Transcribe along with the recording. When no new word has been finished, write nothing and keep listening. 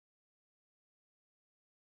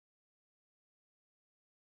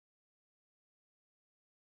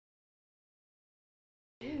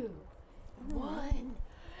2, 1.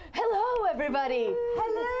 Hello, everybody.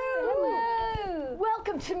 Hello.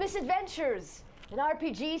 Welcome to Misadventures, an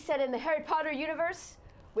RPG set in the Harry Potter universe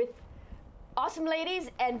with awesome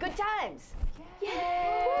ladies and good times. Yay!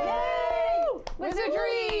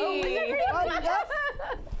 Wizardry! Oh, wizardry! Yes.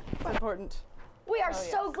 It's important. We are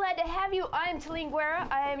so glad to have you. I am Teline Guerra.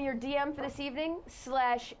 I am your DM for this evening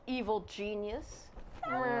 / evil genius.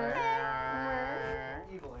 Evil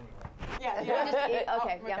anyway.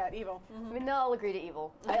 Okay, With yeah. that evil. I mean, they'll all agree to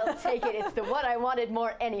evil. I'll take it. It's the one I wanted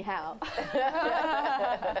more anyhow.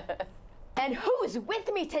 And who's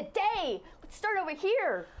with me today? Let's start over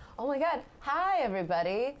here. Oh my god. Hi,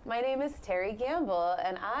 everybody. My name is Teri Gamble,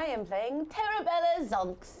 and I am playing Terabella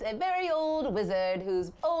Zonks, a very old wizard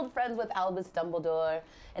who's old friends with Albus Dumbledore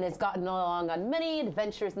and has gotten along on many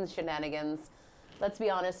adventures and shenanigans. Let's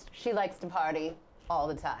be honest, she likes to party all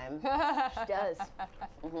the time. She does.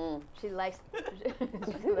 She likes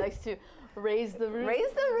to raise the roof.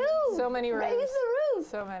 Raise the roof! So many rooms. Raise the roof!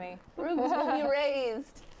 So many. Roofs will be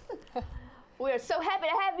raised. We are so happy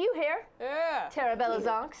to have you here, Yeah. Terabella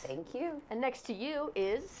Zonks. Thank you. And next to you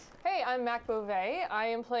is... Hey, I'm Mac Beauvais. I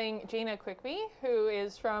am playing Jaina Quickby, who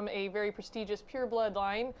is from a very prestigious pure blood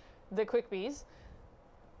line, the Quickbys.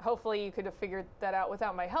 Hopefully you could have figured that out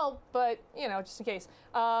without my help, but, you know, just in case.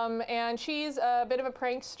 And she's a bit of a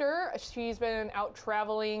prankster. She's been out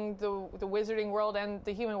traveling the wizarding world and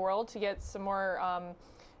the human world to get some more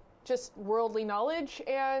just worldly knowledge,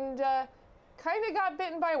 and kind of got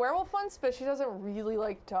bitten by a werewolf once, but she doesn't really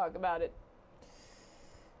like to talk about it.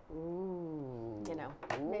 Ooh. You know,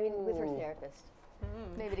 maybe with her therapist.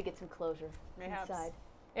 Maybe to get some closure Mayhaps. inside.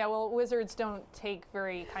 Yeah, well, wizards don't take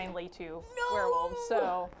very kindly to werewolves,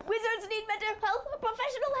 so... Wizards need mental health,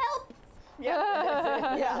 professional help.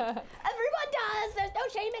 Yeah. Everyone does. There's no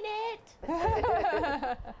shame in it.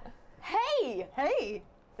 Hey, Hey,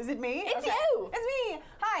 is it me? it's you. It's me.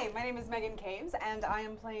 Hi, my name is Meghan Caves, and I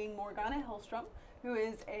am playing Morgana Hellstrom, who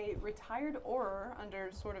is a retired Auror under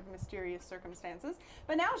sort of mysterious circumstances.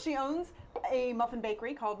 But now she owns a muffin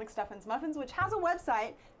bakery called McStuffin's Muffins, which has a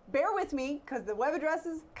website. Bear with me, because the web address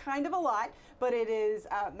is kind of a lot, but it is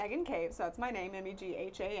Meghan Caves, so that's my name,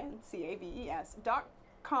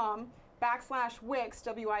 MEGHANCAVES.com/Wix,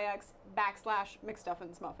 W-I-X,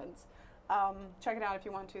 /McStuffin's Muffins. Check it out if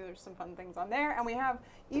you want to. There's some fun things on there. And we have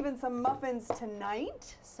even some muffins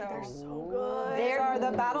tonight. So they're so good. These are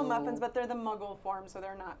the battle muffins, but they're the muggle form, so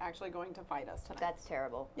they're not actually going to fight us tonight. That's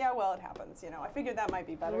terrible. Yeah, well, it happens. You know, I figured that might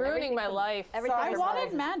be better. Ruining my life. Everything I for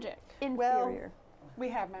wanted muffins is magic. inferior. We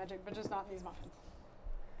have magic, but just not in these muffins.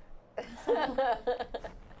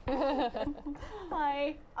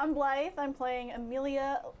 Hi, I'm Blythe. I'm playing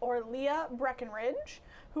Amelia or Leah Breckenridge,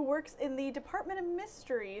 who works in the Department of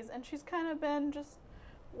Mysteries, and she's kind of been just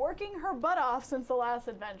working her butt off since the last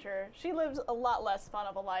adventure. She lives a lot less fun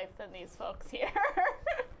of a life than these folks here.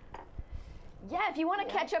 Yeah, if you want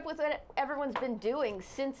to catch up with what everyone's been doing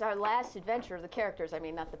since our last adventure, the characters, I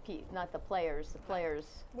mean, not the players, the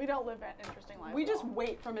players. We don't live an interesting life. We at just all.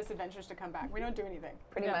 wait for misadventures to come back. We don't do anything.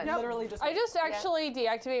 Pretty much. Literally just I wait. just actually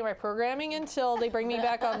deactivate my programming until they bring me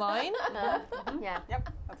back online. Yeah. Yep,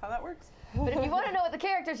 that's how that works. But if you want to know what the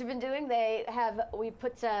characters have been doing, we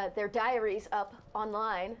put their diaries up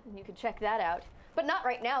online, and you can check that out. But not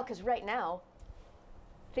right now, because right now,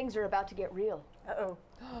 things are about to get real. Uh-oh.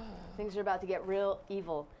 Things are about to get real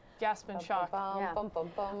evil. Gasp and shock. Yeah.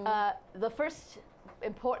 The first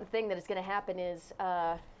important thing that is going to happen is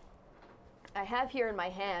I have here in my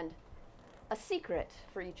hand a secret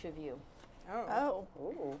for each of you. Oh. Oh.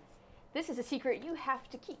 Ooh. This is a secret you have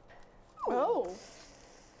to keep, Oh.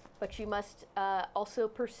 but you must also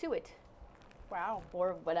pursue it, Wow.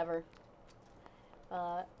 or whatever.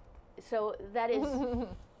 So that is,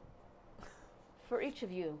 for each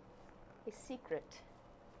of you, a secret.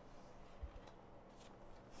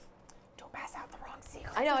 Don't pass out the wrong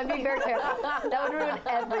secret. I know, I'm being very careful. That would ruin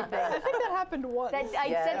everything. I think that happened once.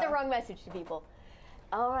 I sent the wrong message to people.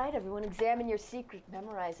 All right, everyone, examine your secret,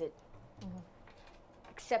 memorize it,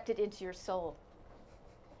 accept it into your soul.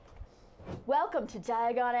 Welcome to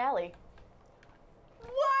Diagon Alley.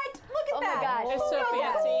 What? Look at Oh my that. gosh. It's so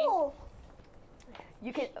fancy. Cool.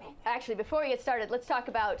 You can actually, before we get started, let's talk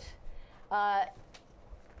about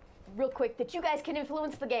real quick that you guys can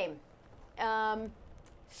influence the game.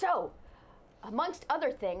 So, amongst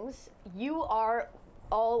other things, you are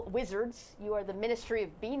all wizards. You are the Ministry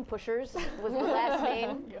of Bean Pushers, was the last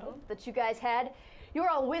name that you guys had. You're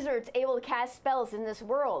all wizards able to cast spells in this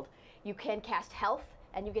world. You can cast health,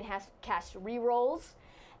 and you can cast rerolls.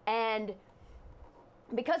 And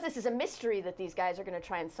because this is a mystery that these guys are going to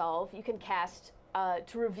try and solve, you can cast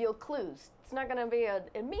to reveal clues. It's not going to be an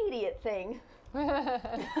immediate thing,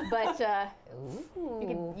 but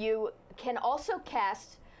you can also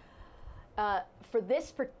cast for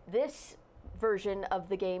this version of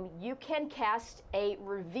the game. You can cast a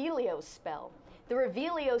Revelio spell. The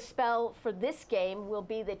Revelio spell for this game will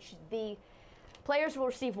be that the players will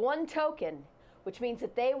receive 1 token, which means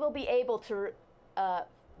that they will be able to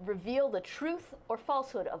reveal the truth or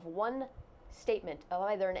falsehood of one statement of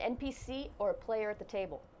either an NPC or a player at the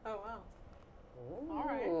table. Oh, wow. Ooh. All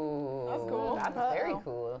right. That's cool. That's very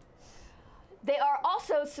cool. There are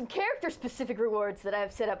also some character-specific rewards that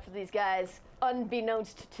I've set up for these guys,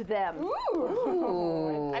 unbeknownst to them.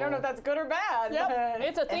 Ooh. I don't know if that's good or bad. But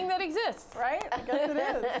It's a thing that exists. right? I guess it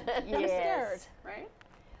is. Yes. Scared, right?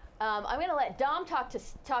 I'm going to let Dom talk to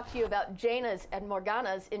you about Jaina's and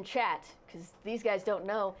Morgana's in chat, because these guys don't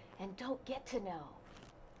know and don't get to know.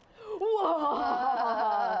 Whoa!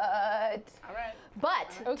 What? All right.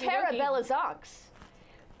 But Okie Terra dokie. Bella Zonks.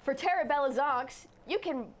 For Terra Bella Zonks, you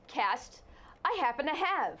can cast I Happen to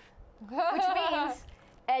Have, which means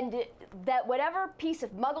that whatever piece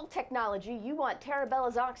of Muggle technology you want Terra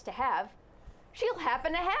Bella Zonks to have, she'll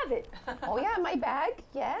happen to have it. Oh yeah, my bag.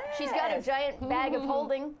 Yes. She's got a giant bag of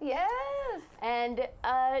holding, Yes. and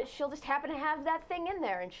she'll just happen to have that thing in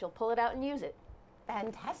there, and she'll pull it out and use it.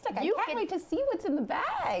 Fantastic. I You can't can- wait to see what's in the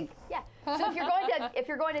bag. Yeah. So if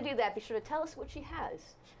you're going to do that, be sure to tell us what she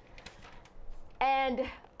has. And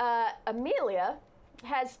Amelia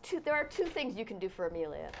has there are 2 things you can do for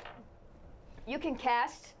Amelia. You can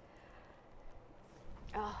cast.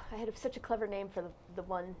 Oh, I had such a clever name for the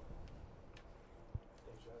one.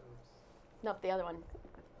 Nope, the other one.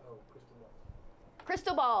 Oh, Crystal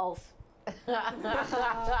crystal ball. balls.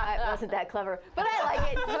 I wasn't that clever, but I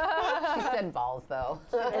like it. She said balls though.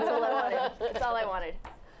 That's all I wanted. That's all I wanted.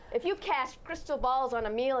 If you cast crystal balls on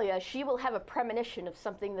Amelia, she will have a premonition of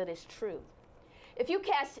something that is true. If you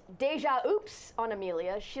cast Deja Oops on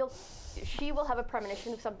Amelia, she will have a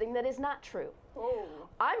premonition of something that is not true. Oh.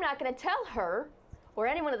 I'm not going to tell her or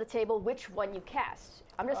anyone at the table which one you cast.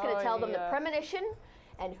 I'm just going to tell them the yeah. premonition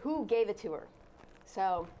and who gave it to her.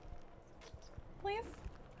 So, Please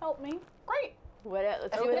help me. Great.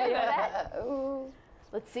 let's see what they do with that. Ooh.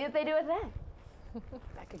 Let's see what they do with that.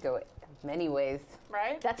 That could go many ways.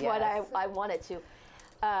 Right? That's what Yes. I wanted to.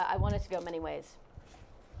 I wanted to go many ways.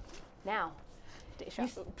 Now,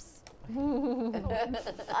 Oops.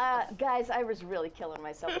 guys, I was really killing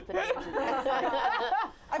myself today.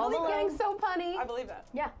 I Home believe Alone. Getting so punny. I believe that.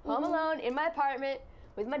 Yeah, home alone in my apartment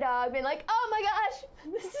with my dog, being like, "Oh my gosh,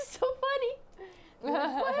 this is so funny! I'm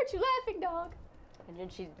like, why aren't you laughing, dog?" And then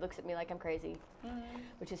she looks at me like I'm crazy,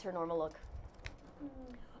 which is her normal look.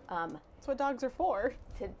 That's what dogs are for.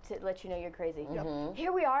 To let you know you're crazy.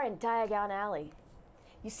 Here we are in Diagon Alley.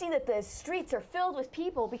 You see that the streets are filled with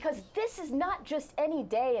people because this is not just any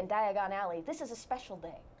day in Diagon Alley. This is a special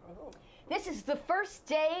day. This is the first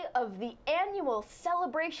day of the annual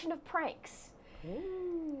celebration of pranks.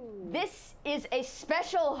 This is a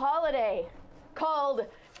special holiday called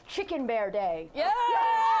Chicken Bear Day. Yes!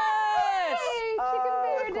 Chicken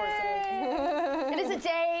Bear of course it It is a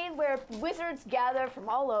day where wizards gather from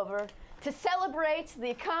all over to celebrate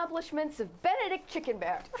the accomplishments of Benedict Chicken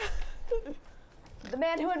Bear, the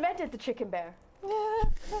man who invented the chicken bear.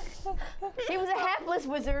 He was a hapless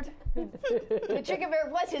wizard. The chicken bear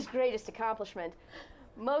was his greatest accomplishment.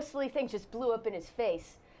 Mostly things just blew up in his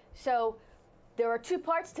face. So there are 2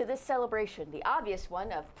 parts to this celebration. The obvious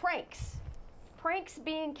one of pranks. Pranks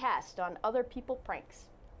being cast on other people pranks.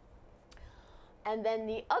 And then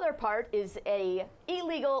the other part is a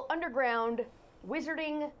illegal underground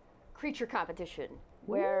wizarding creature competition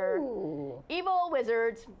where Ooh. evil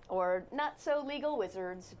wizards or not so legal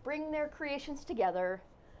wizards bring their creations together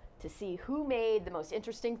to see who made the most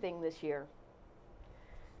interesting thing this year.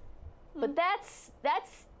 But that's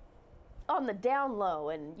on the down low,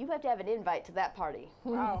 and you have to have an invite to that party.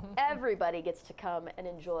 Wow. Everybody gets to come and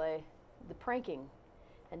enjoy the pranking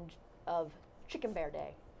of Chicken Bear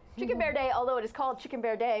Day. Chicken Bear Day, although it is called Chicken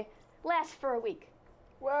Bear Day, lasts for a week.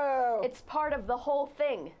 Whoa. It's part of the whole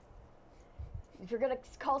thing. If you're going to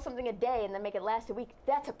call something a day and then make it last a week,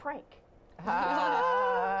 that's a prank.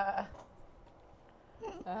 Ah.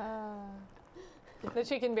 The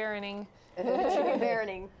chicken baroning. Chicken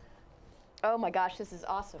baroning. Oh my gosh, this is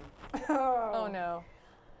awesome. Oh no.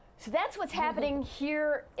 So that's what's happening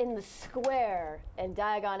here in the square in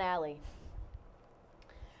Diagon Alley.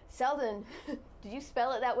 Selden, did you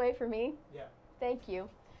spell it that way for me? Yeah. Thank you.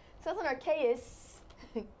 Selden Arceus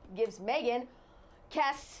gives Megan,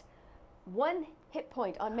 casts 1 hit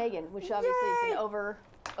point on Megan, which obviously is an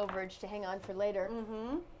overage to hang on for later.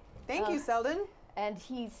 Thank you, Selden. And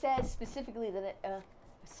he says specifically that a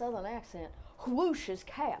southern accent, whoosh his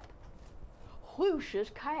cap. Whoosh his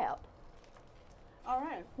cap. All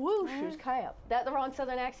right. Whoosh his cap. That the wrong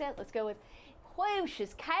southern accent? Let's go with whoosh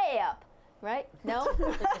his cap. Right? No?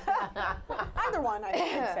 Either one, I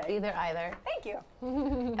would say. Either. Thank you.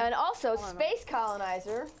 And also, Space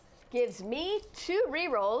Colonizer gives me 2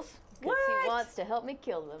 rerolls because he What? wants to help me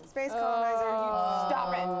kill them. Space colonizer, you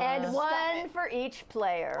stop it. And 1 for each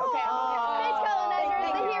player. Okay, Space Colonizer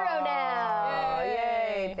is the hero now. Oh,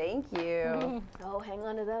 yay. Thank you. Oh, hang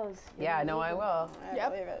on to those. You're Yeah, gonna no, need I them. will. I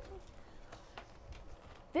believe it.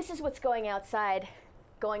 This is what's going on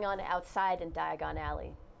outside in Diagon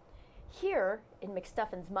Alley. Here, in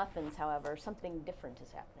McStuffin's Muffins, however, something different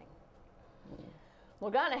is happening.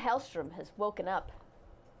 Morgana Hellstrom has woken up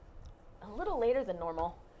a little later than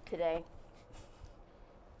normal today.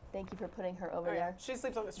 Thank you for putting her over Oh, yeah. there. She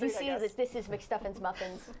sleeps on the You street, I see guess. that this is McStuffin's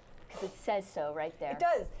Muffins because it says so right there. It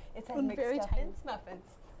does. It says And very tiny. McStuffin's Muffins.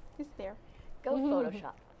 He's there. Go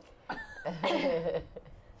Photoshop.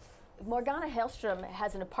 Morgana Hellstrom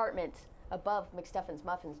has an apartment above McStuffin's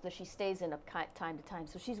Muffins that she stays in time to time.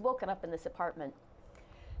 So she's woken up in this apartment.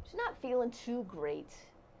 She's not feeling too great.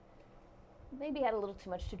 Maybe had a little too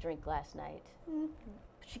much to drink last night.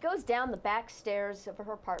 She goes down the back stairs of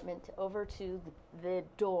her apartment over to the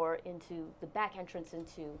door into the back entrance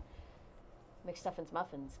into McStuffin's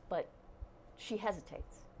Muffins, but she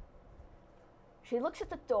hesitates. She looks at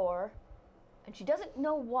the door, and she doesn't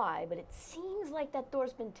know why, but it seems like that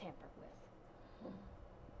door's been tampered with.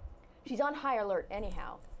 She's on high alert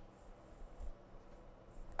anyhow.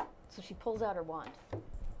 So she pulls out her wand.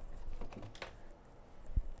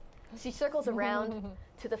 She circles around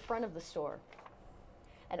to the front of the store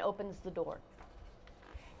and opens the door.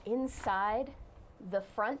 Inside the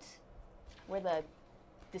front, where the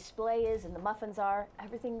display is and the muffins are,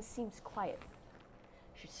 everything seems quiet.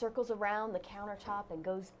 She circles around the countertop and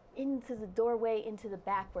goes into the doorway into the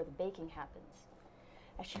back where the baking happens.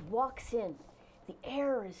 As she walks in, the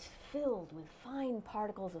air is filled with fine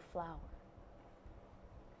particles of flour,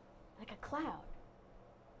 like a cloud.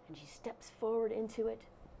 And she steps forward into it,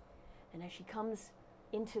 and as she comes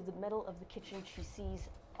into the middle of the kitchen, she sees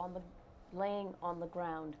laying on the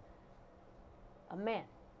ground a man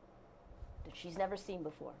that she's never seen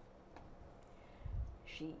before.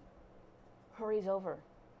 She hurries over,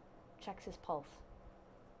 checks his pulse,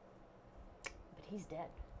 but he's dead.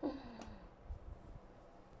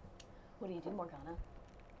 What do you do, Morgana?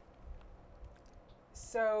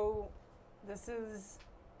 So, this is,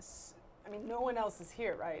 I mean, no one else is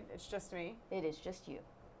here, right? It's just me. It is just you.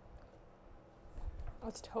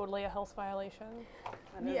 That's totally a health violation.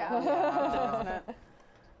 Yeah. Isn't it?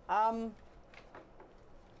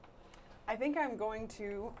 I think I'm going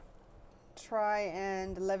to try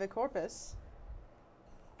and leve corpus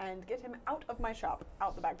and get him out of my shop,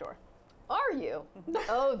 out the back door. Are you?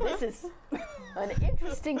 Oh, this is an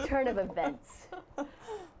interesting turn of events.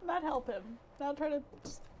 Not help him. Not try to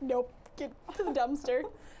just, nope, get to the dumpster.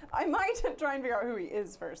 I might try and figure out who he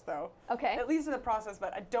is first, though. Okay. At least in the process,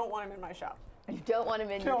 but I don't want him in my shop. You don't want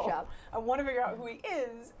him in your No. shop. I want to figure out who he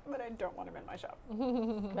is, but I don't want him in my shop.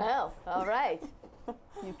 Well, all right.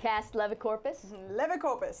 You cast Levicorpus. Leve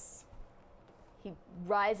corpus. He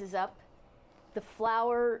rises up. The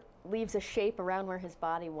flower leaves a shape around where his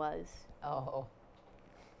body was. Oh.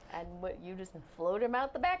 And you just float him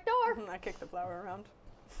out the back door. I kick the flower around.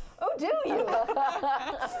 Oh, do you?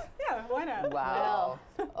 Yeah, why not? Wow.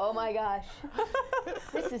 Oh my gosh.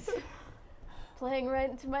 This is playing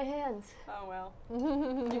right into my hands. Oh well.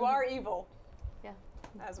 You are evil. Yeah.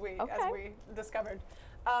 As we Okay. discovered.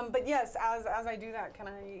 But yes, as I do that, can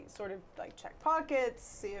I sort of like check pockets,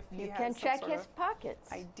 see if he You has can some check sort his of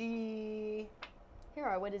pockets. ID? Here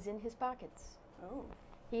are what is in his pockets. Oh.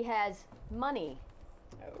 He has money,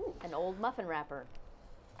 Oh. an old muffin wrapper,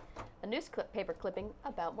 a newspaper clipping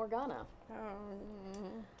about Morgana,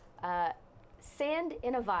 sand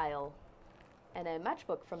in a vial, and a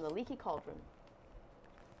matchbook from the Leaky Cauldron.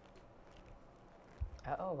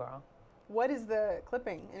 Uh-oh, girl. What is the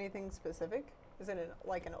clipping? Anything specific? Is it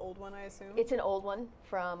like an old one, I assume? It's an old one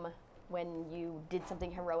from when you did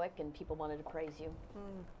something heroic and people wanted to praise you.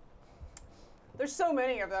 There's so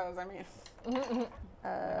many of those, I mean.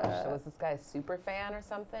 Gosh, so was this guy a super fan or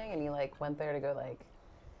something? And you like went there to go like,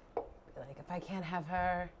 if I can't have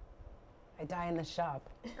her, I die in the shop.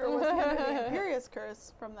 Or was he under the Imperious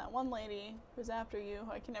curse from that one lady who's after you,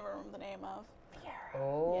 who I can never remember the name of.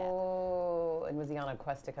 Oh, and was he on a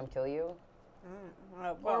quest to come kill you?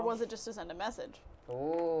 Or was it just to send a message?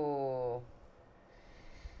 Oh.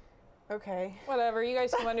 Okay. Whatever, you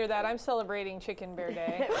guys can wonder that. I'm celebrating Chicken Bear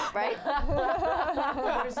Day. Right?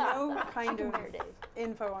 There's no kind of Bear Day.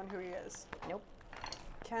 info on who he is. Nope.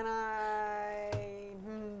 Can I?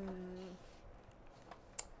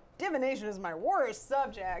 Divination is my worst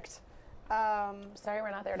subject. Sorry,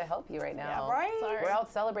 we're not there to help you right now. Yeah, right? Sorry. We're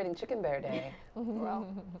out celebrating Chicken Bear Day. Well,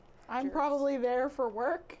 I'm Jerks. probably there for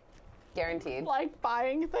work, Guaranteed. like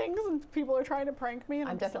buying things, and people are trying to prank me. And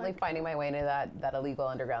I'm I'm just definitely like, finding my way into that illegal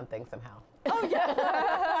underground thing somehow.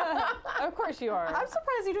 Of course you are. I'm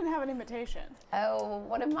surprised you didn't have an invitation. Oh,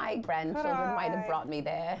 one of my grandchildren might I- have brought me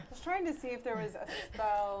there. I was trying to see if there was a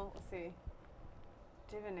spell. Let's see.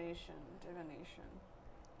 Divination.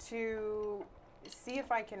 To see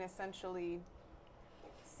if I can essentially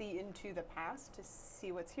see into the past to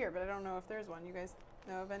see what's here, but I don't know if there's one. You guys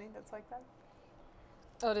know of any that's like that?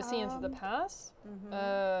 Oh, to see into the past?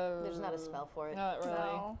 There's not a spell for it. Not really.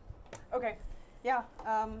 No. Okay. Yeah.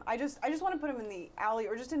 I just want to put him in the alley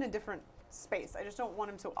or just in a different space. I just don't want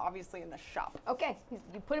him so obviously in the shop. Okay,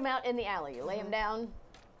 you put him out in the alley. You lay him down.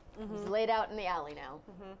 He's laid out in the alley now.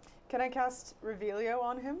 Can I cast Revelio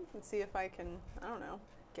on him and see if I can, I don't know,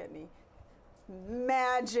 get any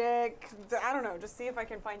magic? I don't know, just see if I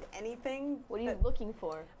can find anything. What are you that- looking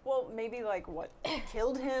for? Well, maybe like what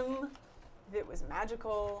killed him, if it was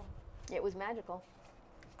magical. It was magical.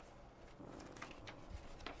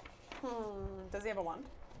 Does he have a wand?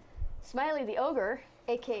 Smiley the Ogre,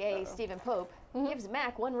 aka Stephen Pope, gives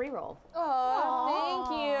Mac one reroll. Oh,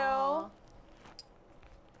 thank you.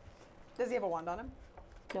 Does he have a wand on him?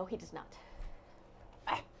 No, he does not.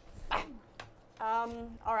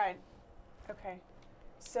 All right. Okay.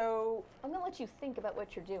 So, I'm gonna let you think about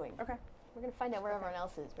what you're doing. okay. We're gonna find out where everyone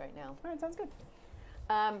else is right now. All right, sounds good.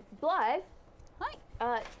 Blythe.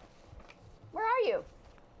 Hi. Where are you?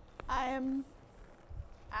 I am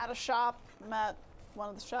at a shop. I'm at one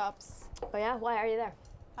of the shops. Oh yeah, why are you there?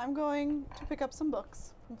 I'm going to pick up some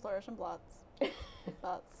books from Flourish and Blots.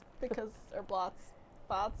 Blots. Because, or Blots.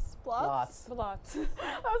 Blots? Blots? Lots.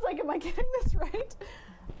 I was like, am I getting this right?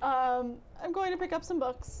 I'm going to pick up some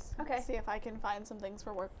books. Okay. See if I can find some things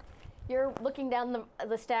for work. You're looking down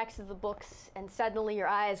the stacks of the books, and suddenly your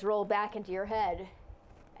eyes roll back into your head,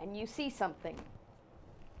 and you see something.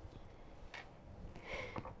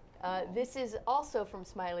 This is also from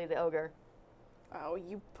Smiley the Ogre. Oh,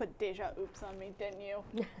 you put deja oops on me, didn't you?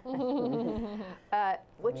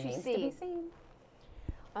 What you Remains to see, be seen.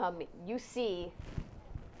 you see,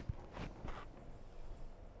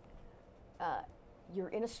 you're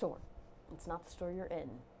in a store. It's not the store you're in.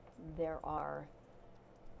 There are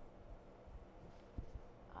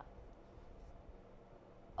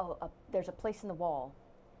there's a place in the wall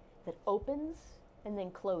that opens and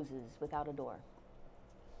then closes without a door.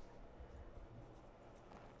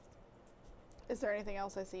 Is there anything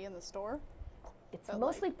else I see in the store? It's But,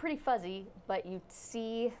 mostly pretty fuzzy, but you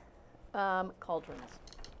see cauldrons.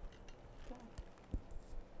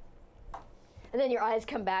 And then your eyes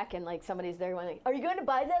come back and like somebody's there going like, are you going to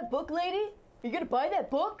buy that book, lady? Are you going to buy that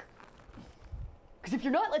book? Because if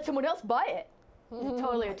you're not, let someone else buy it. You're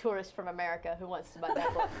totally a tourist from America who wants to buy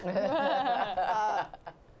that book.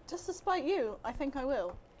 Just to spite you, I think I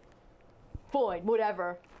will. Fine,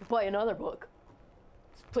 whatever. Buy another book.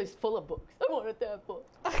 This place is full of books. I wanted that book.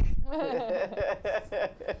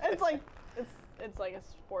 It's like a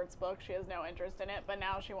sports book. She has no interest in it, but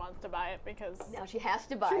now she wants to buy it because Now she has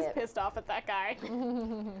to buy she's it. pissed off at that guy.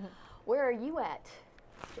 Where are you at,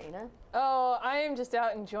 Jaina? Oh, I am just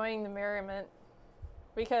out enjoying the merriment.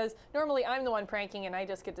 Because normally I'm the one pranking and I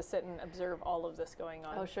just get to sit and observe all of this going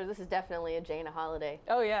on. Oh, sure. This is definitely a Jaina holiday.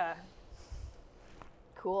 Oh, yeah.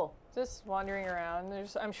 Cool. Just wandering around.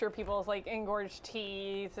 I'm sure people with like engorged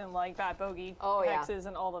teeth and like bat bogey Oh, yeah. hexes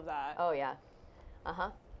and all of that. Oh, yeah.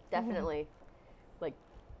 Definitely. Like,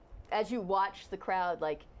 as you watch the crowd,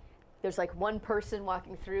 like, there's like one person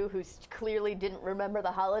walking through who's clearly didn't remember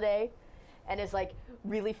the holiday and is like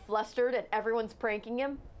really flustered and everyone's pranking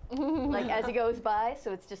him. Like as he goes by,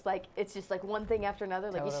 so it's just like one thing after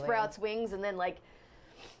another. Like he Totally. sprouts wings, and then like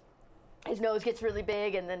his nose gets really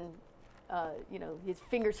big, and then his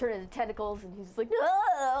fingers turn into tentacles, and he's just like,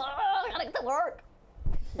 I gotta get to work.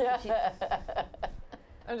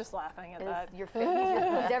 I'm just laughing at And that. it's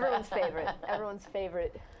he's everyone's favorite. Everyone's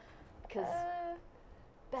favorite, because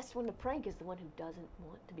best one to prank is the one who doesn't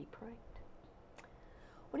want to be pranked.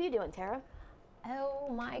 What are you doing, Tara? Oh,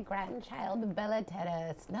 my grandchild Bella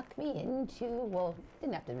Terra snuck me into, well,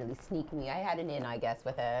 didn't have to really sneak me. I had an in, I guess,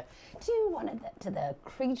 with her, to the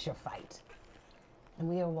creature fight. And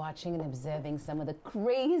we are watching and observing some of the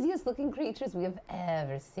craziest looking creatures we have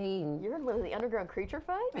ever seen. You're in one of the underground creature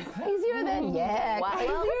fight? Crazier than, yeah, Wow.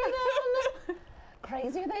 crazier than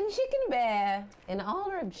crazier than Chicken Bear, in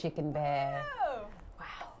honor of Chicken Bear. Oh.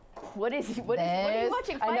 What are you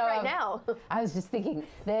watching fight right now? I was just thinking,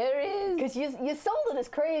 there is... Because you sold it as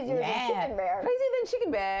crazier than Chicken Bear. Crazier than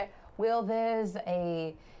Chicken Bear. Well, there's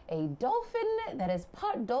a dolphin that is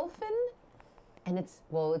part dolphin, and it's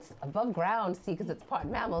above ground, see, because it's part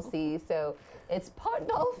mammal, see, so it's part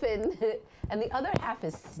dolphin, and the other half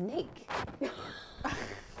is snake.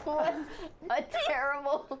 What a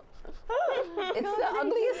terrible... It's the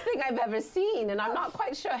ugliest thing I've ever seen, and I'm not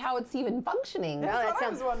quite sure how it's even functioning. No, that That's what I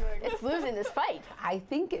sounds... was wondering. It's losing this fight. I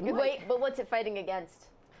think it might. Wait, but what's it fighting against?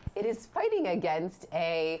 It is fighting against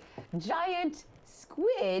a giant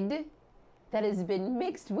squid that has been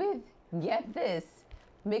mixed with, get this,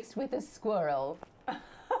 mixed with a squirrel. I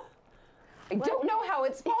don't know how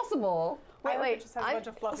it's possible. I hope Wait, it just has a bunch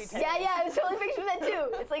of fluffy tails. Yeah, I was totally picturing that too.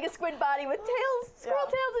 It's like a squid body with tails, squirrel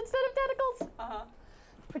Yeah. tails instead of tentacles. Uh-huh.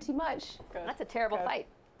 Pretty much. Good. That's a terrible Good. fight.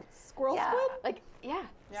 Squirrel Yeah. squid? Like, yeah.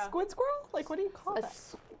 Yeah. Squid squirrel? Like, what do you call A that?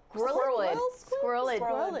 squirrelid. Squirrelid.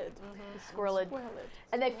 Squirrelid. Squirrelid. Squirrelid.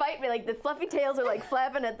 And they fight me, like the fluffy tails are like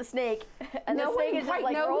flapping at the snake. And No the snake one is just quite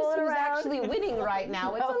like knows rolling who's around. actually winning right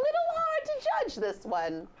now. It's a No. little hard to judge this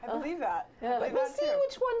one. I believe that. Yeah. I believe We'll that see too.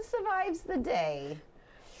 which one survives the day.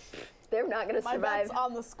 They're not going to My survive. bet's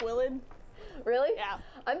on the squillid. Really? Yeah.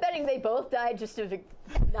 I'm betting they both died just of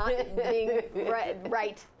not being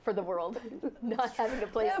right for the world. Not having a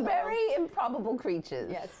place They're in the world. very improbable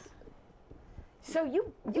creatures. Yes. So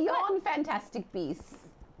you Beyond fantastic beasts.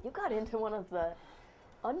 got into one of the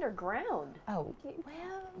underground Oh,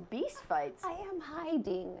 well, beast fights. I am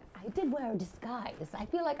hiding. I did wear a disguise. I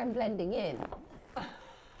feel like I'm blending in.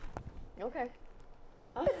 Okay.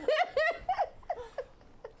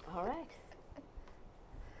 All right.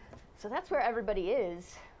 So that's where everybody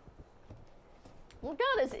is. Well,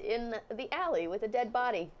 God is in the alley with a dead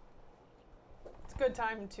body. It's a good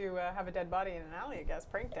time to have a dead body in an alley, I guess.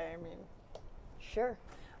 Prank day. I mean, Sure.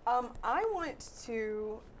 I want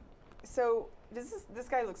to. So this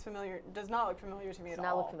guy looks familiar? Does not look familiar to me Does at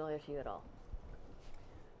not all. look familiar to you at all.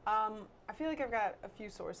 I feel like I've got a few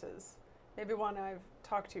sources. Maybe one I've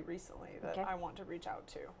talked to recently that Okay. I want to reach out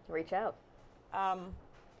to. Reach out.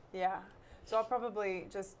 Yeah. So I'll probably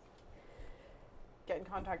just get in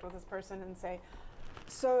contact with this person and say,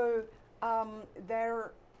 so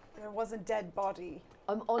there was a dead body.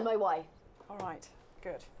 I'm on my way. All right.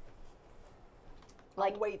 Good.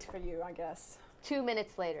 Like I'll wait for you, I guess. 2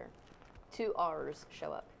 minutes later, 2 R's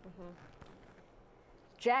show up.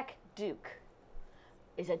 Jack Duke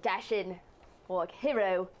is a dashing, like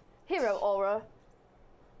hero aura,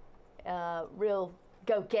 real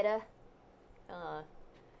go-getter.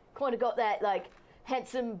 Kind of got that like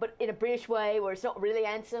handsome, but in a British way, where it's not really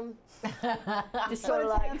handsome. Just sort of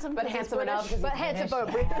like, handsome, But because handsome it's enough. British. but handsome for a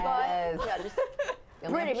British guy. Yes. Yeah, just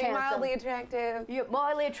Pretty handsome. mildly attractive. You're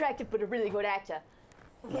mildly attractive, but a really good actor.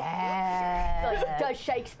 Yeah. Like does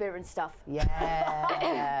Shakespeare and stuff. I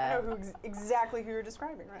Yeah. know exactly who you're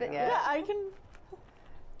describing right now. Yeah. Yeah, I can.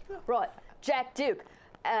 Right, Jack Duke.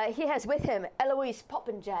 He has with him Eloise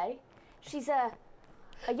Popinjay. She's a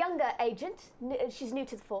younger agent. She's new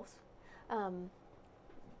to the force.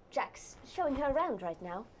 Jack's showing her around right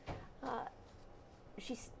now.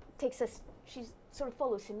 She sort of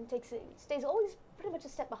follows him, stays always pretty much a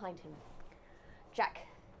step behind him. Jack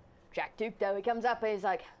Duke, though, he comes up and he's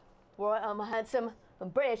like, right, I'm handsome, I'm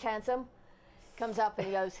British handsome. Comes up and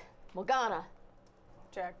he goes, Morgana,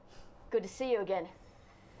 Jack. good to see you again.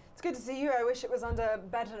 It's good to see you. I wish it was under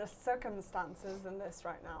better circumstances than this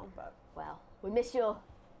right now, but Well, we miss you.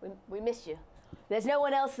 We miss you. There's no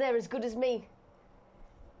one else there as good as me.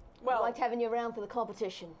 I well, liked having you around for the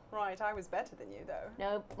competition. right. I was better than you, though.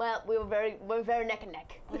 No, well, we were very neck and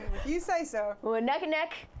neck. If you say so. We were neck and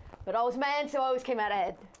neck, but I was man, so I always came out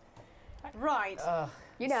ahead. Right.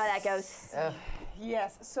 You know how that goes.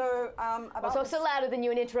 Yes. So I was about also louder than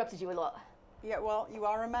you and interrupted you a lot. yeah. Well, you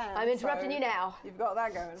are a man. I'm interrupting so you now, You've got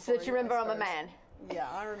that going. so that for you I remember I'm a suppose. man. Yeah,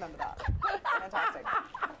 I remember that. Fantastic.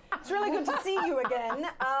 It's really good to see you again.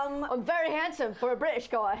 I'm very handsome for a British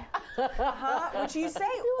guy. Which you say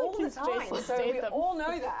all the he's time, Jason so we Statham. all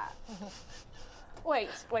know that. Wait,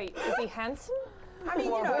 is he handsome? I mean,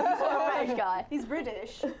 you know, For a British guy. he's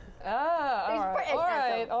British. Ah, He's all right, British all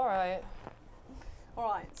right, handsome. all right. All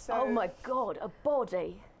right. So. Oh my God, a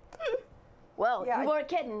body. Well, Yeah, you weren't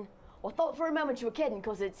kidding. I thought for a moment you were kidding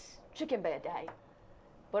because it's Chicken Bear Day.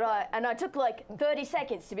 But I took like 30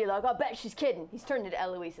 seconds to be like, I bet she's kidding. He's turned into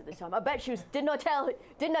Eloise at this time. I bet she was, didn't I tell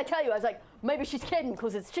you? I was like, maybe she's kidding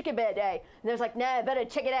because it's Chicken Bear Day. And they was like, nah, better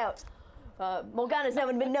check it out. Morgana's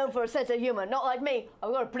never been known for a sense of humor. Not like me.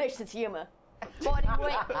 I've got a British sense of humor. Body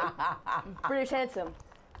weight. British handsome.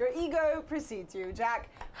 Your ego precedes you, Jack.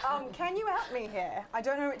 Can you help me here? I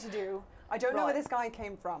don't know what to do. I don't know where this guy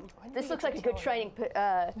came from. This looks like a good training for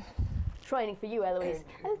you, Eloise.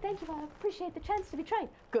 Oh, thank you. I appreciate the chance to be trained.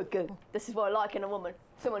 Good, good. This is what I like in a woman.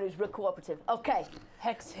 Someone who's real cooperative. Okay.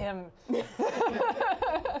 Hex him.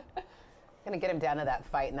 Gonna get him down to that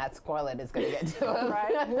fight, and that squirrel is gonna get to him.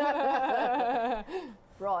 Right.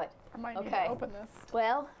 Right. I might need Okay. to open this.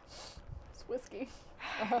 Well, It's whiskey.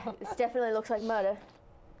 this definitely looks like murder.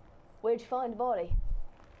 Where'd you find the body?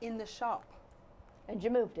 In the shop. And you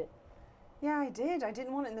moved it. Yeah, I did. I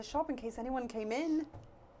didn't want it in the shop in case anyone came in.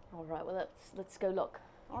 All right. Well, let's go look.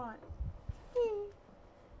 All right.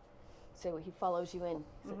 So he follows you in.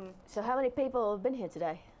 So how many people have been here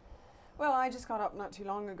today? Well, I just got up not too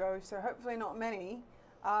long ago, so hopefully not many.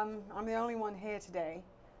 I'm the only one here today.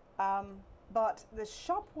 But the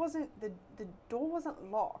shop wasn't, the door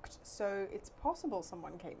wasn't locked, so it's possible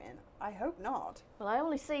someone came in. I hope not. Well, I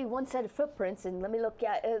only see one set of footprints, and let me look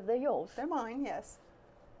at. They're yours. They're mine, yes.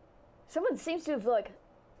 Someone seems to have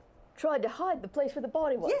tried to hide the place where the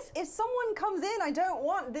body was. Yes, if someone comes in, I don't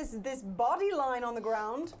want this body line on the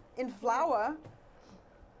ground in flour.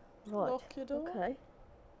 Right. Lock your door. Okay.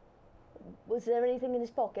 Was there anything in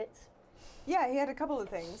his pockets? Yeah, he had a couple of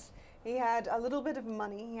things. He had a little bit of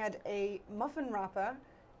money. He had a muffin wrapper,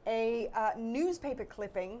 a newspaper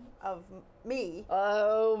clipping of me.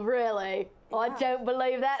 Oh, really? I Yeah. don't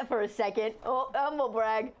believe that for a second. Oh, humble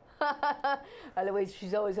brag. Eloise,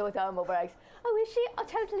 she's always with humble brags. Oh, is she? I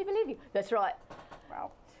totally believe you. That's right.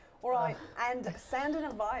 Wow. All right, and sand in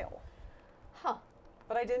a vial. Huh.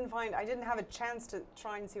 But I didn't have a chance to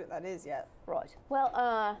try and see what that is yet. Right.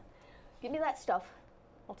 Well, give me that stuff.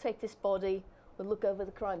 I'll take this body. We'll look over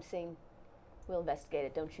the crime scene. We'll investigate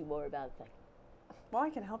it. Don't you worry about a thing. Well, I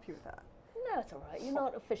can help you with that. No, it's all right. You're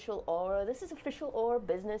not official aura. This is official aura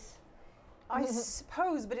business. I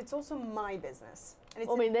suppose, but it's also my business. And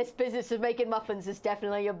it's I mean, this business of making muffins is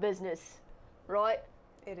definitely your business, right?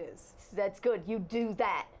 it is. That's good. You do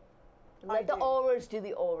that. I Let the do. auras do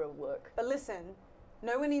the aura work. But listen,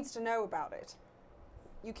 no one needs to know about it.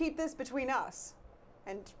 You keep this between us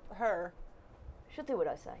and her. She'll do what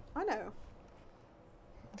I say. I know.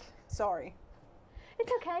 Sorry.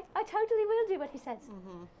 It's okay. I totally will do what he says.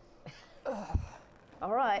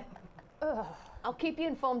 All right. I'll keep you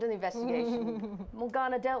informed in the investigation.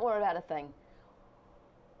 Morgana, don't worry about a thing.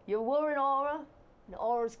 You're wearing aura, and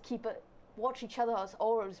auras watch each other's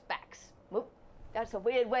auras' backs. Whoop. That's a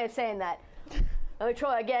weird way of saying that. Let me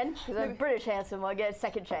try again, because I'm British handsome, I get a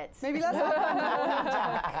second chance. Maybe that's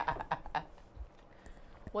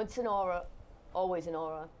Once an aura, always an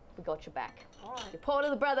aura. We got your back. All right. You're part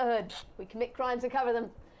of the Brotherhood. We commit crimes and cover them.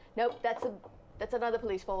 Nope, that's another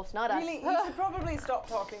police force, not us. Really, you should probably stop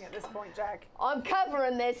talking at this point, Jack. I'm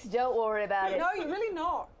covering this. Don't worry about it. No, you're really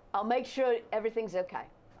not. I'll make sure everything's okay.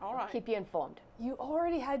 All right. Keep you informed. You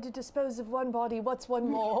already had to dispose of one body. What's one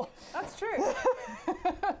more? That's true.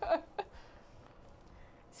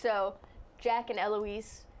 So, Jack and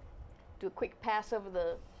Eloise do a quick pass over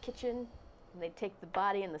the kitchen, and they take the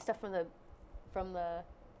body and the stuff from the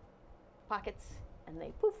pockets, and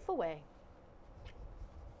they poof away.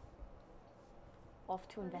 Off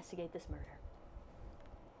to investigate this murder.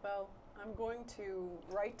 Well, I'm going to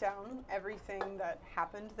write down everything that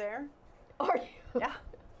happened there. Are you? Yeah.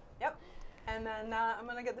 Yep. And then I'm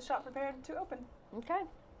going to get the shop prepared to open. Okay.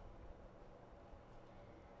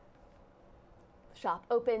 Shop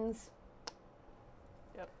opens.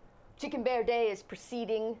 Yep. Chicken Bear Day is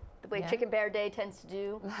proceeding the way Yeah. Chicken Bear Day tends to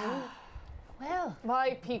do. Well,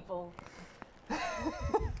 My people. well,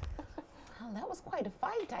 that was quite a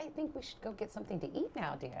fight. I think we should go get something to eat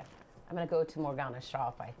now, dear. I'm gonna go to Morgana's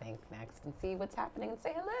shop, I think, next and see what's happening and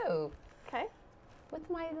say hello Okay. with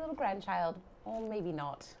my little grandchild. Or maybe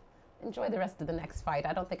not. Enjoy the rest of the next fight.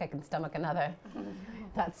 I don't think I can stomach another.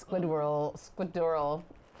 That squidural.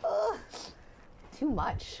 Ugh, too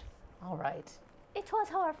much. All right. It was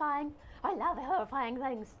horrifying. I love horrifying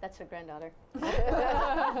things. That's her granddaughter.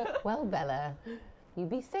 Well, Bella, you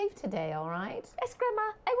be safe today, all right? Yes,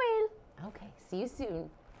 Grandma, I will. Okay, see you soon.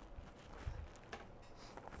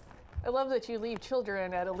 I love that you leave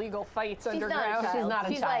children at illegal fights She's underground. not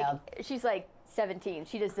a child. She's not a child. She's like 17.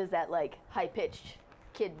 She just does that like high-pitched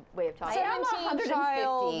kid way of talking. I am 17,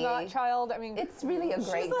 child, 150. not child. I mean, It's really a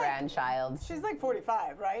great like- grandchild. She's like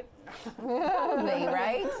 45, right? Probably,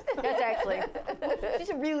 right? That's actually. She's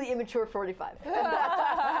a really immature 45.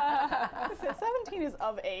 17 is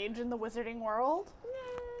of age in the wizarding world.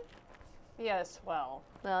 yes, well,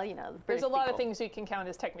 Well, you know, the there's British a lot of people. things you can count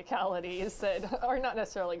as technicalities that are not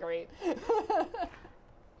necessarily great.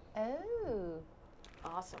 Oh.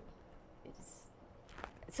 Awesome.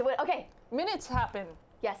 So, okay. Minutes happen.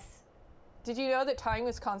 Yes, Did you know that time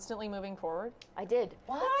is constantly moving forward? I did.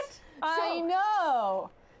 What? I know.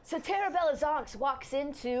 So Tarabella Zonks walks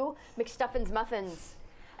into McStuffin's Muffins,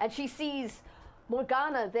 and she sees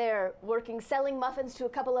Morgana there working, selling muffins to a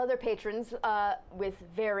couple other patrons with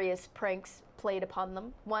various pranks played upon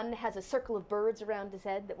them. One has a circle of birds around his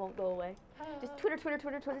head that won't go away. Just twitter, twitter,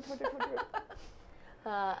 twitter, twitter, twitter, twitter.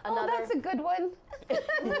 Oh, Another, that's a good one.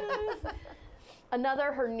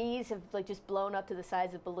 another, her knees have like just blown up to the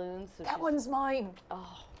size of balloons. So That she's- one's mine.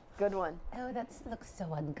 Oh, good one. Oh, that looks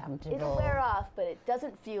so uncomfortable. It'll wear off, but it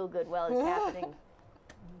doesn't feel good while it's happening.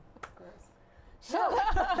 So,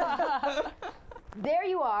 there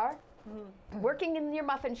you are, working in your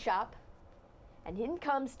muffin shop, and in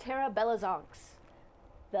comes Tarabella Zonks,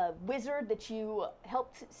 the wizard that you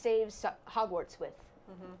helped save Hogwarts with.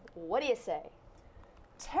 What do you say?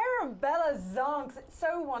 Tarabella Zonks, it's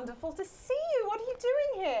so wonderful to see you. What are you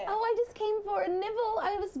doing here? Oh, I just came for a nibble.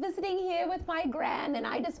 I was visiting here with my gran, and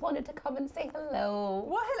I just wanted to come and say hello.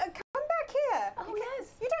 Well, hello, come back here. Oh,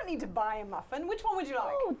 yes. You don't need to buy a muffin. Which one would you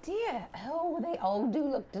like? Oh, dear. Oh, they all do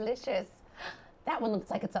look delicious. That one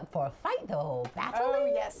looks like it's up for a fight, though. Battle? Oh,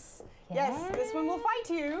 yes. Yes, this one will fight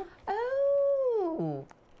you. Oh.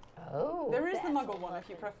 Oh. There is the muggle one if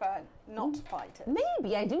you prefer not to fight it.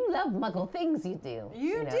 Maybe. I do love muggle things, you do.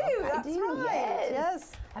 You know. do, I that's do, right.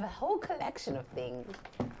 Yes. I have a whole collection of things.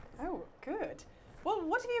 Oh, good. Well,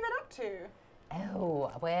 what have you been up to?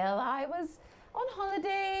 Oh, well, I was on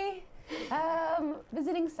holiday,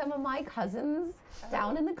 visiting some of my cousins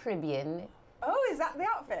down in the Caribbean. Oh, is that the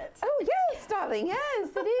outfit? Oh, yes, darling, yes,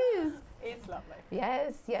 it is. It's lovely.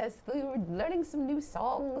 Yes, yes, we were learning some new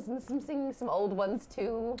songs and singing some old ones,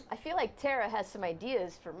 too. I feel like Tara has some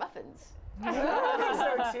ideas for muffins. I think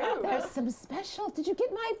so too. There's some special, did you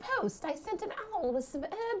get my post? I sent an owl with some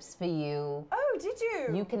herbs for you. Oh, did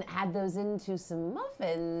you? You can add those into some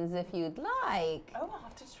muffins if you'd like. Oh, I'll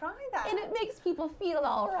have to try that. And it makes people feel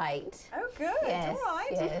all right. Oh, good. Yes, All right.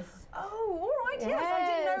 yes. Oh, all right. Yes, I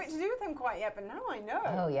didn't know what Yes. to do with them quite yet, but now I know.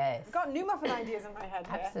 Oh, yes. I've got new muffin ideas in my head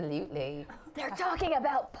here. Absolutely. They're talking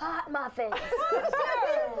about pot muffins.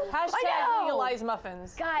 Oh. Hashtag know. legalize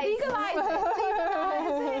muffins. Guys, Legalize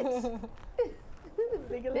it.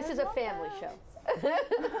 Legalize it. this is a family show.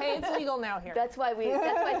 Hey, it's legal now here. That's why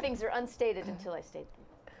things are unstated until I state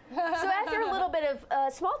them. So after a little bit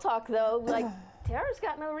of small talk, though, like Tara's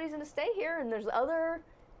got no reason to stay here, and there's other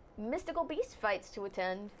mystical beast fights to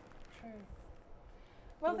attend. True.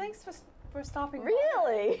 Well, thanks for stopping by.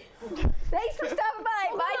 Really? Thanks for stopping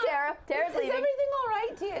by. Bye, Tara. Tara's Is leaving. everything all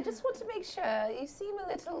right, dear? Just want to make sure. You seem a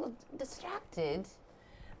little distracted.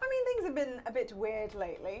 I mean, things have been a bit weird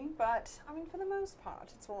lately, but I mean, for the most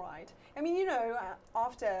part, it's all right. I mean, you know,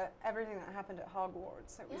 after everything that happened at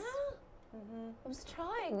Hogwarts, it was. Yeah. I was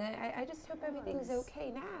trying. I just hope everything's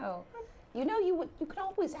okay now. You know, you could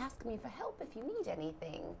always ask me for help if you need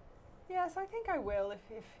anything. Yes, I think I will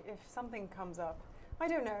if something comes up. I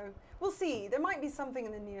don't know. We'll see. There might be something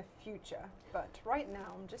in the near future, but right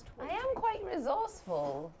now I'm just I waiting. am quite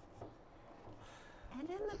resourceful. And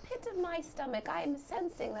in the pit of my stomach, I am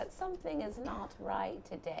sensing that something is not right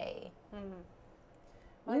today.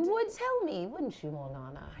 Well, You would tell me, wouldn't you,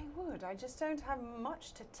 Morgana? I would. I just don't have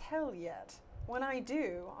much to tell yet. When I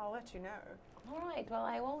do, I'll let you know. All right, well,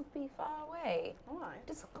 I won't be far away. All right.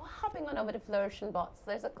 Just hopping on over to Flourish and Bots.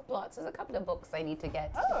 There's a couple of books I need to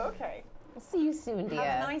get. Oh, okay. I'll see you soon, dear.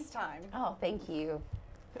 Have a nice time. Oh, thank you.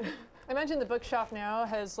 I imagine the bookshop now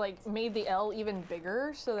has like made the L even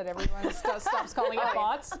bigger so that everyone stops calling it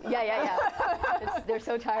bots. Yeah. They're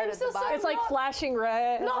so tired of so the bots. sorry. It's like flashing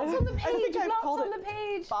red. Lots on the page. I think I've lots called on it the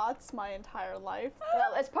page. bots my entire life.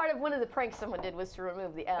 Well, as part of one of the pranks someone did was to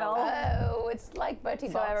remove the L. Oh, it's like Bertie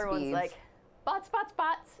So Bott's everyone's beads. like, bots, bots,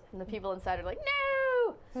 bots. And the people inside are like,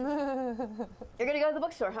 no! You're gonna go to the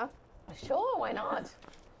bookstore, huh? Sure, why not?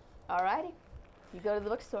 Alrighty. You go to the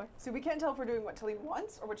bookstore. So we can't tell if we're doing what Teline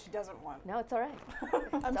wants or what she doesn't want. No, it's alright.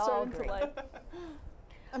 I'm all starting green. to like.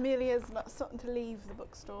 Amelia's not starting to leave the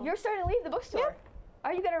bookstore. You're starting to leave the bookstore.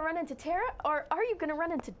 Are you gonna run into Tara or are you gonna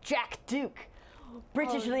run into Jack Duke?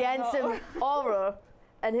 Britishly handsome Aura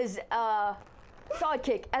and his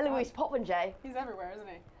sidekick, Eloise Popinjay. He's everywhere, isn't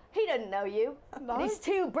he? He doesn't know you. No? And he's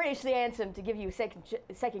too Britishly handsome to give you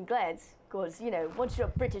a second glance. Because, you know, once you're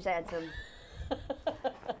British handsome,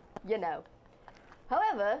 you know.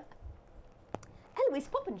 However, Eloise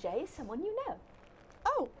Popinjay is someone you know.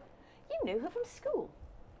 Oh, You knew her from school.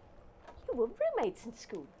 You were roommates in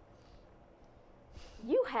school.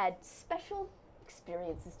 You had special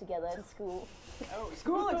experiences together in school. Oh,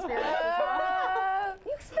 school experience.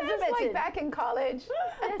 You experimented. Like back in college.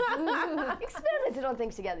 Experimented on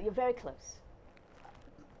things together. You're very close.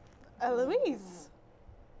 Eloise.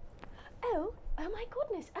 Oh my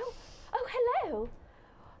goodness. Oh, hello.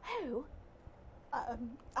 Oh,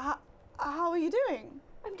 How are you doing?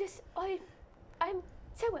 I'm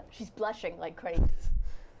so well. She's blushing like crazy.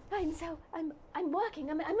 I'm working.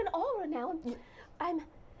 I'm an aura now.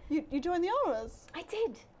 You joined the Auras. I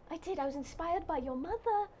did. I was inspired by your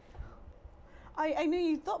mother. I knew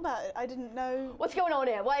you thought about it. I didn't know. What's going on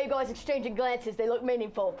here? Why are you guys exchanging glances? They look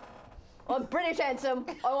meaningful. I'm British handsome.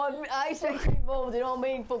 I stay involved in all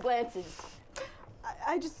meaningful glances.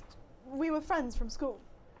 We were friends from school.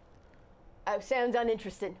 Oh, sounds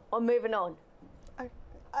uninteresting. I'm moving on.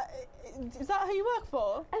 Is that who you work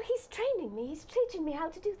for? Oh, he's training me. He's teaching me how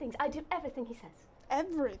to do things. I do everything he says.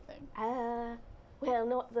 Everything. Well,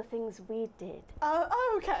 not the things we did.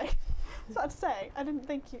 Oh, okay. I was about to say, I didn't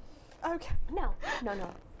think you. Okay. No.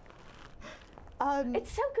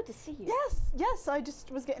 It's so good to see you. Yes. I just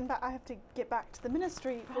was getting back. I have to get back to the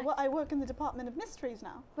ministry. Right. Well, I work in the Department of Mysteries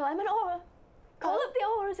now. Well, I'm an aura. Call up the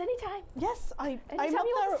auras anytime. Yes, I'm Anytime up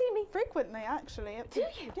you want there to see me. frequently, actually. Do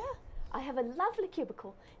you? Yeah. I have a lovely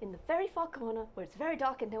cubicle in the very far corner where it's very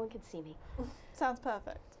dark and no one can see me. Sounds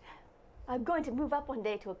perfect. I'm going to move up one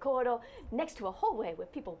day to a corridor next to a hallway where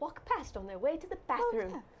people walk past on their way to the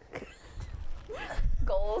bathroom.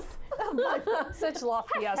 Goals. Such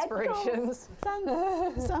lofty aspirations.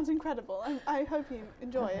 Sounds incredible. I hope you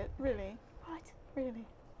enjoy it. Really. Right. Really.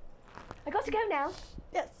 I got to go now.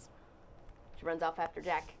 Yes. She runs off after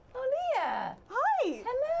Jack. Oh, Leah. Hi.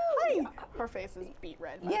 Hello. Hi. Her face is beet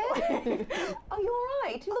red. Yeah. Oh, you all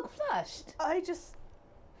right? You look flushed. I just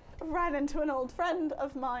ran into an old friend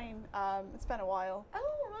of mine. It's been a while.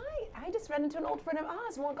 Oh, right. I just ran into an old friend of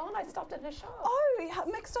ours. Morgana, I stopped at her shop. Oh,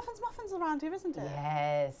 McStuffins muffins around here, isn't it?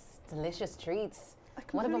 Yes. Delicious treats.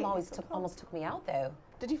 One of them almost took me out, though.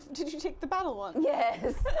 Did you take the battle one?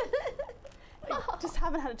 Yes. I just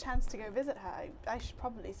haven't had a chance to go visit her. I should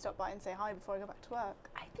probably stop by and say hi before I go back to work.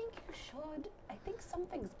 I think you should. I think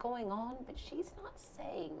something's going on, but she's not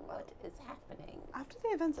saying what is happening. After the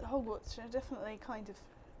events at Hogwarts, she definitely kind of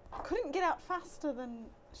couldn't get out faster than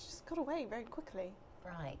she just got away very quickly.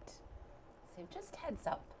 Right. So just heads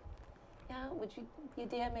up. Yeah, would you be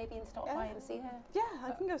dear maybe and stop by and see her? Yeah,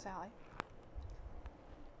 I can go say hi.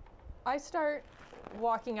 I start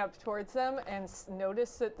walking up towards them and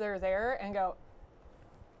notice that they're there and go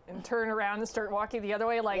and turn around and start walking the other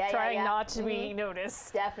way, like trying not to be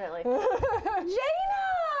noticed. Definitely. Jaina!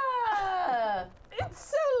 It's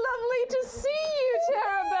so lovely to see you,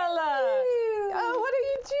 Tarabella. What are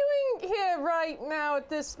you doing here right now at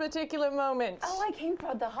this particular moment? Oh, I came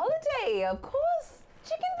for the holiday, of course.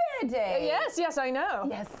 Chicken Bear Day. Yes, I know.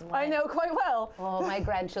 Yes, I know quite well. Well, my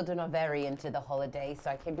grandchildren are very into the holiday, so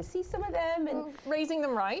I came to see some of them and Raising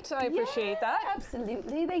them right, I appreciate that.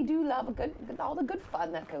 Absolutely, they do love all the good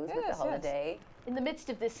fun that goes with the holiday. In the midst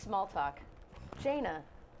of this small talk, Jaina,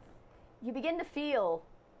 you begin to feel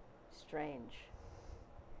strange.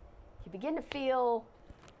 You begin to feel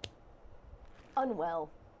unwell.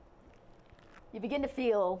 You begin to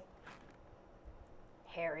feel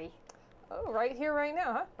hairy. Oh, right here, right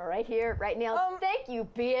now, huh? Right here, right now. Thank you,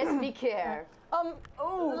 BSB Care.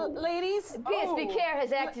 Ladies. BSB Care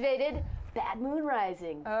has activated Bad Moon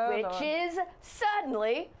Rising, which is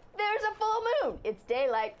suddenly there's a full moon. It's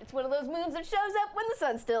daylight. It's one of those moons that shows up when the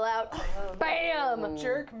sun's still out. Bam!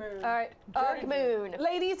 Jerk moon. All right. Jerk moon.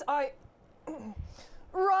 Ladies,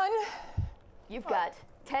 run. You've got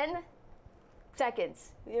 10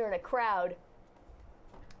 seconds. You're in a crowd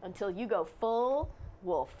until you go full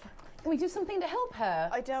wolf. Can we do something to help her?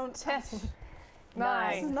 I don't. 10, This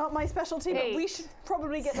 9, is not my specialty, but we 8, should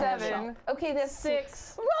probably get to the 7, shop. Okay, there's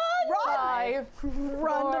 6, Run! 5,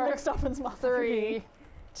 Run to 4, McStuffins muffins. 3,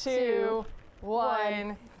 2,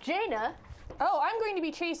 1. Jaina. Oh, I'm going to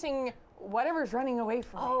be chasing whatever's running away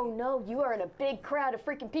from me. Oh no, you are in a big crowd of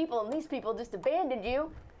freaking people, and these people just abandoned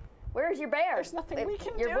you. Where's your bear? There's nothing we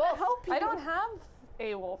can do Your to wolf. help you. I don't have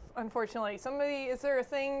a wolf, unfortunately. Is there a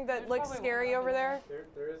thing that looks scary over there?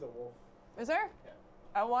 There is a wolf. Is there? Yeah.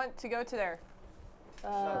 I want to go to there.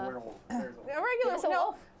 Not a werewolf. There's a wolf. A regular There's a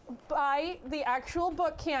no. wolf. By the actual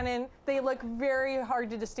book canon, they look very hard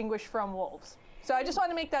to distinguish from wolves. So I just want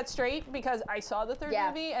to make that straight because I saw the third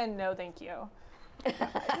movie and no thank you. It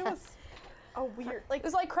was a weird, like,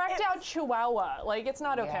 It's like cracked out Chihuahua. Like it's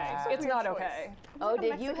not okay. Yeah. It's Weird not choice. okay. Oh,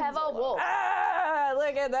 did you have a wolf? Ah,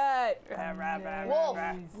 look at that. Wolf,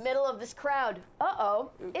 middle of this crowd. Uh-oh,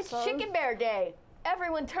 it's Chicken Bear Day.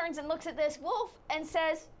 Everyone turns and looks at this wolf and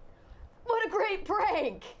says, "What a great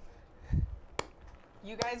prank!"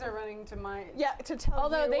 You guys are running to my. Yeah, to tell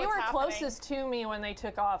Although you they what's were happening. closest to me when they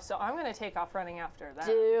took off, so I'm going to take off running after them.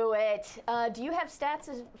 Do it. Do you have stats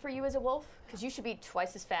for you as a wolf? Because you should be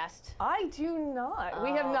twice as fast. I do not. We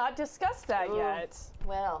have not discussed that yet.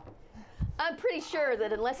 Well, I'm pretty sure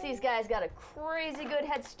that unless these guys got a crazy good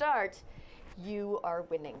head start, you are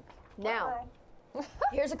winning. Now,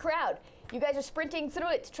 here's a crowd. You guys are sprinting through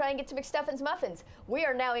it to try and get to McStuffin's Muffins. We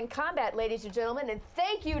are now in combat, ladies and gentlemen, and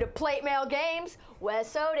thank you to Plate Mail Games,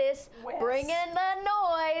 Wes Otis, bring in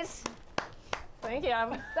the noise. Thank you.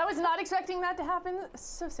 I was not expecting that to happen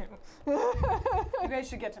so soon. You guys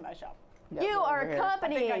should get to my shop. Yep, You we're are over here. I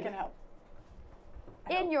think I accompanied can help.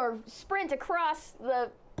 in your sprint across the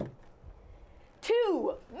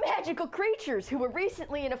two magical creatures who were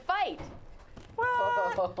recently in a fight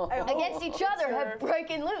against each other, have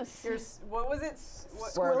broken loose. What was it?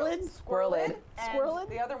 Squirrelid. Squirrelid. Squirrelid?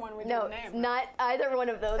 The other one we No, didn't it's name. not either one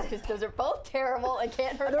of those because those are both terrible and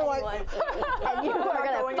can't hurt anyone. And you are going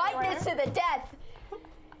going to fight anywhere. this to the death.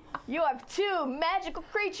 You have two magical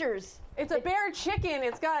creatures. It's a bear chicken.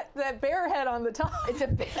 It's got that bear head on the top. It's a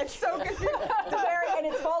big. It's so confusing. It's a berry and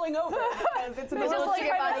it's falling over because it's a It's just like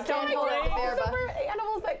kind a of body stone. candy. Bear Those were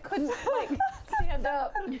animals that couldn't like stand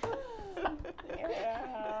up.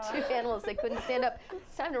 Two animals that couldn't stand up.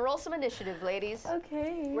 It's time to roll some initiative, ladies.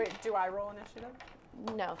 Okay. Wait, do I roll initiative?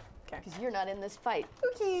 No, because you're not in this fight.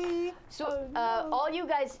 Okay. So all you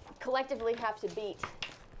guys collectively have to beat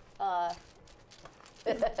Wow,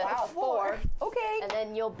 4, Okay. and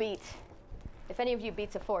then you'll beat. If any of you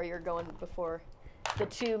beats a 4, you're going before the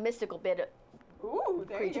two mystical bit. Ooh,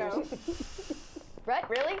 there Creatures. you go. Right?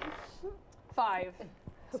 Really? 5.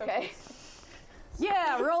 Okay.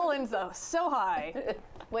 Yeah, rolling so high.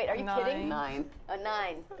 Wait, are you kidding? 9. A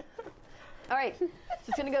 9. All right. So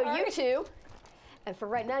it's gonna go you two, and for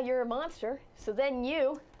right now you're a monster. So then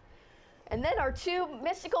you, and then our two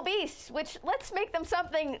mystical beasts. Which let's make them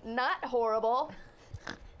something not horrible.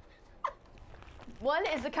 One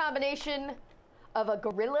is the combination of a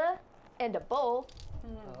gorilla and a bull.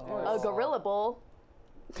 A gorilla bull.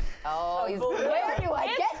 Oh, he's Where do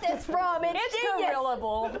I get this from? It's genius. Gorilla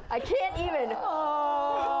bull. I can't even.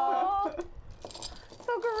 oh,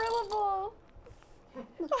 so gorilla.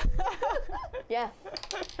 Yeah.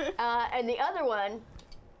 And the other one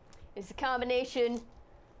is a combination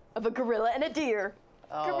of a gorilla and a deer.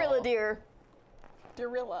 Gorilla deer.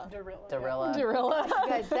 Gorilla. Gorilla. Gorilla. You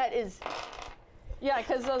guys, that is Yeah,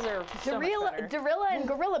 because those are so much better. Gorilla and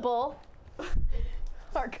Gorilla Bull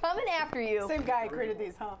are coming after you. Same guy created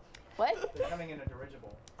these, huh? What? They're coming in a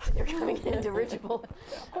dirigible. They're coming in a dirigible.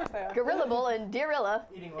 Of course they are. Gorilla Bull and Deerilla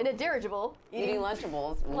Eating in a dirigible. Eating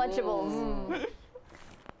Lunchables. Lunchables.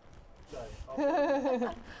 Sorry.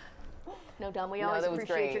 No, Dom, we No, always that was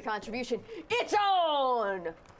appreciate great. your contribution. It's on!